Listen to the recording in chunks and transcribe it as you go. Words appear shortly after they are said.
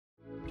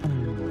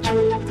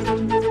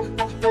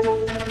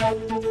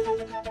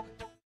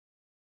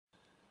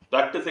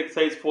Practice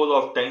exercise 4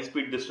 of time,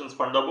 speed, distance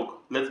funda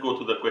book. Let's go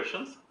through the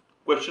questions.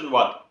 Question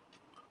 1.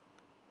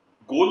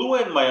 Golu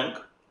and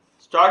Mayank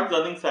start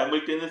running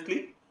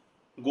simultaneously.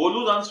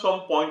 Golu runs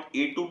from point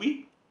A to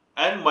B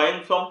and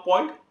Mayank from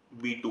point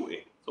B to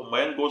A. So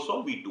Mayank goes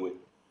from B to A.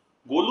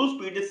 Golu's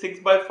speed is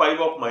 6 by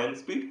 5 of Mayank's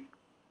speed.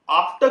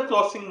 After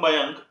crossing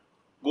Mayank,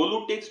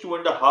 Golu takes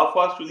 2.5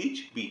 hours to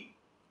reach B.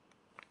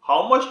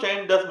 How much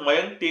time does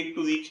Mayank take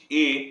to reach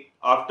A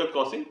after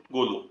crossing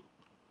Golu?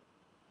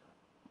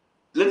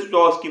 Let's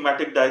draw a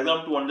schematic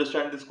diagram to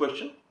understand this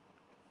question.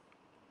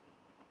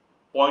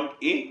 Point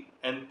A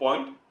and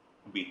point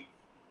B.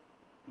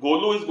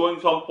 Golu is going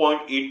from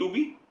point A to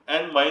B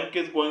and Mayank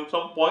is going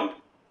from point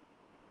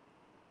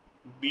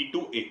B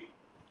to A.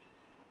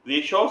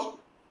 Ratio of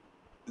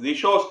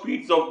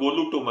speeds of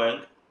Golu to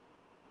Mayank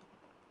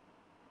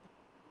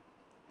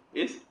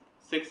is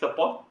 6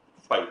 upon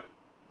 5.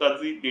 That's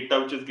the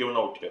data which is given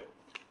out here.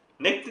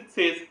 Next it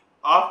says,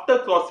 after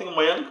crossing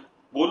Mayank,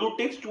 Golu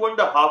takes 2.5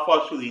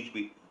 hours to reach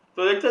B.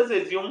 So let us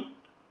assume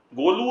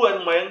Golu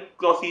and Mayank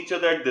cross each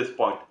other at this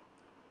point.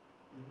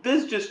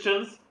 This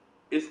distance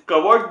is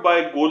covered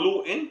by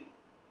Golu in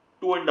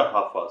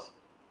 2.5 hours.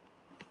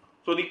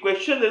 So the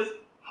question is,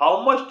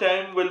 how much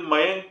time will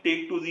Mayank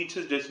take to reach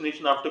his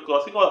destination after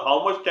crossing, or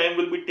how much time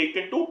will be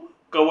taken to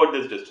cover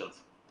this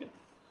distance?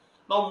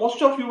 Now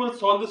most of you will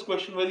solve this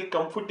question very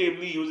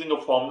comfortably using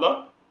a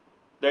formula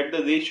that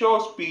the ratio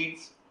of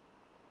speeds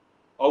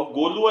of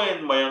Golu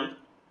and Mayank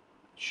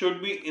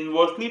should be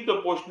inversely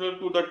proportional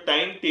to the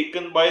time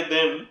taken by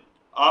them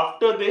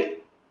after they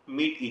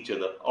meet each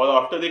other or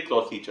after they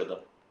cross each other.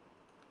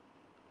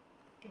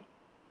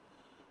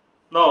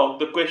 Now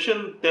the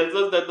question tells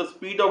us that the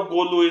speed of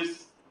Golu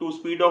is to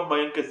speed of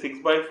Mayank is 6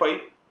 by 5.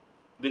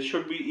 This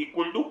should be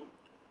equal to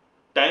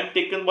time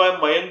taken by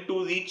Mayank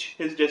to reach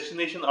his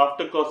destination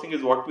after crossing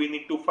is what we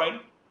need to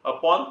find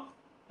upon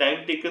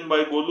time taken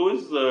by Golu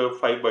is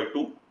 5 by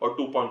 2 or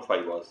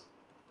 2.5 hours.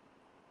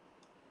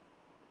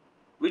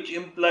 Which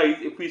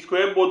implies if we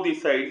square both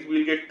these sides, we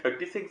will get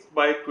 36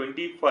 by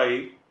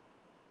 25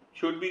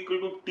 should be equal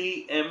to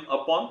Tm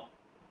upon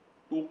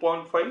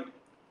 2.5,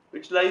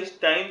 which lies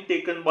time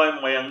taken by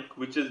Mayank,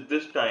 which is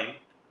this time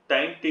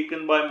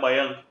taken by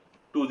Mayank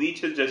to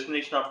reach his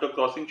destination after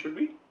crossing should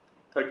be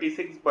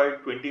 36 by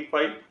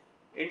 25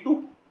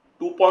 into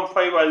 2.5,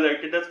 I'll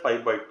write it as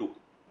 5 by 2.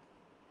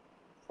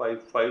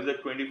 5 is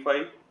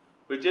 25,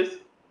 which is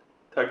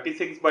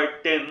 36 by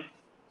 10.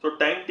 So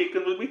time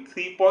taken will be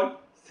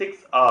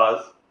 3.6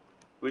 hours,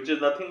 which is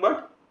nothing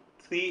but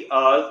 3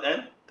 hours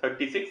and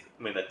 36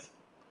 minutes.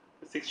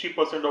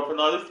 60% of an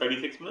hour is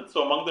 36 minutes.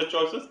 So among the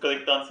choices,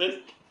 correct answer is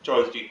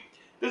choice D.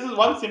 This is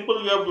one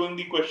simple way of doing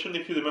the question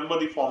if you remember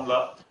the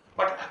formula.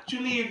 But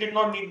actually you did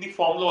not need the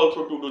formula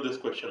also to do this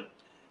question.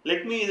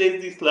 Let me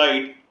erase the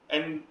slide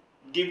and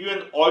give you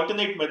an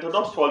alternate method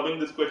of solving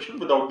this question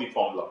without the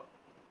formula.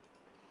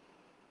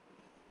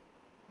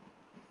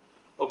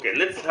 Okay,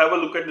 let's have a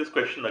look at this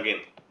question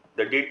again.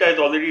 The data is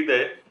already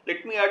there.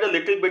 Let me add a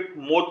little bit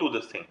more to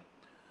this thing.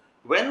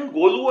 When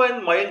Golu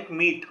and Mayank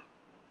meet,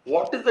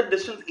 what is the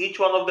distance each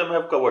one of them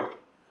have covered?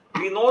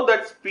 We know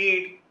that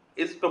speed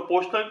is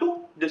proportional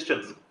to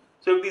distance.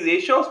 So if the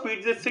ratio of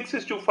speeds is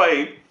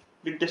 6:5,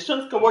 the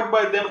distance covered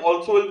by them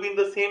also will be in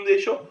the same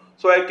ratio.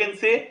 So I can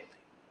say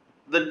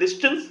the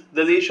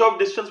ratio of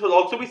distance will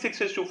also be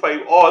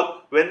 6:5,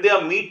 or when they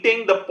are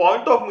meeting, the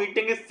point of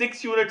meeting is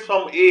 6 units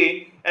from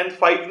A and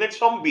 5 units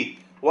from B.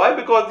 Why?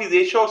 Because the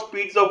ratio of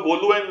speeds of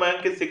Golu and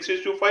Mayank is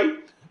 6:5.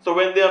 So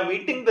when they are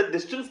meeting, the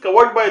distance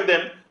covered by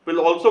them will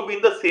also be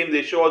in the same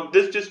ratio, or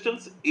this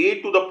distance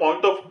A to the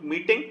point of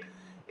meeting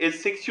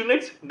is 6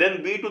 units,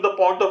 then B to the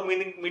point of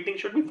meeting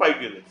should be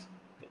 5 units.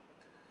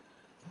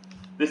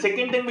 The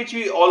second thing which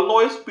we all know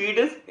is speed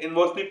is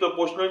inversely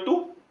proportional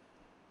to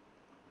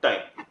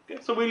time.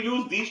 Okay? So we'll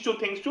use these two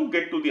things to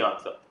get to the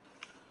answer.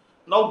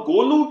 Now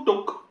Golu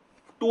took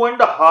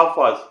 2.5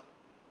 hours.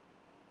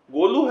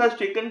 Golu has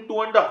taken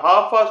 2.5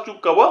 hours to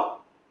cover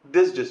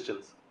this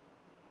distance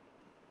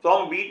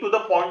from B to the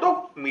point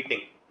of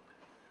meeting.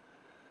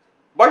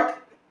 But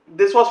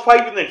this was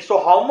 5 minutes. So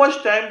how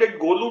much time did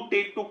Golu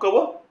take to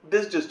cover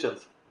this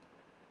distance?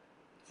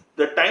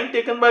 The time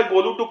taken by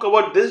Golu to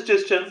cover this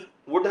distance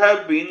would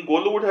have been,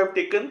 Golu would have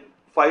taken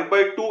 5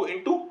 by 2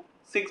 into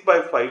 6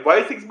 by 5.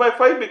 Why 6 by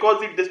 5?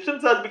 Because the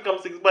distance has become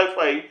 6 by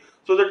 5.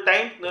 So the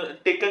time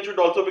taken should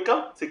also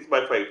become 6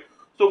 by 5.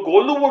 So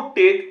Golu would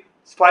take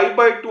 5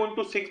 by 2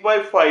 into 6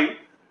 by 5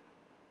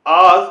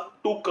 hours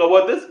to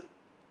cover this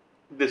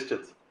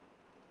distance.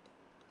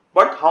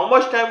 But how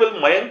much time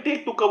will Mayank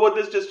take to cover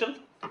this distance?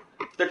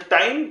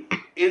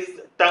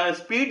 The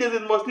speed is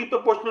inversely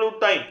proportional to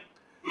time.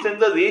 Since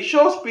the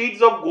ratio of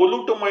speeds of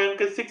Golu to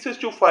Mayank is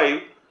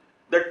 6:5,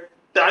 the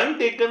time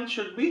taken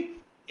should be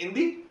in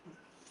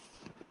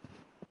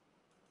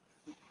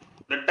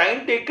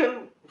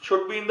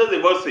the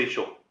reverse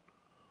ratio,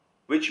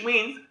 which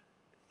means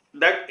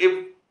that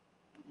if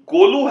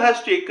Golu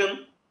has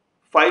taken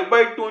 5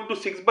 by 2 into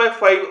 6 by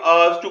 5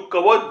 hours to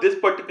cover this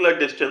particular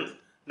distance,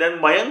 then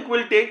Mayank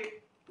will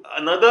take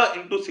another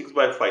into 6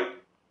 by 5.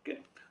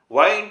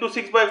 Why into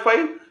 6 by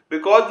 5?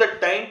 Because the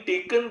time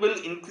taken will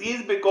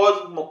increase because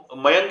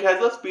Mayank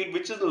has a speed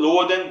which is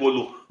lower than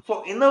Golu.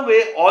 So in a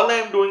way, all I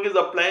am doing is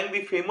applying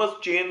the famous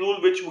chain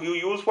rule which you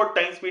use for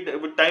time, speed,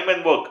 time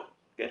and work.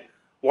 Okay.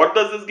 What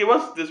does this give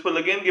us? This will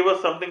again give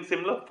us something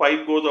similar.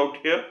 5 goes out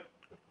here.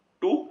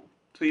 2,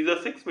 3 is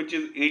a 6, which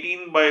is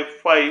 18 by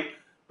 5,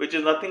 which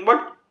is nothing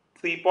but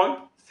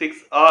 3.6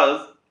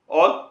 hours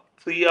or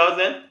 3 hours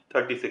and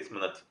 36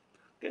 minutes.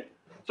 Okay.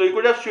 So you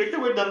could have straight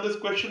away done this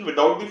question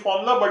without the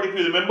formula, but if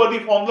you remember the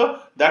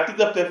formula, that is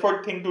the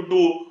preferred thing to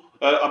do.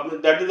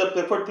 That is the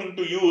preferred thing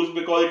to use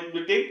because it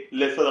will take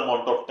lesser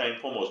amount of time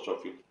for most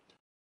of you.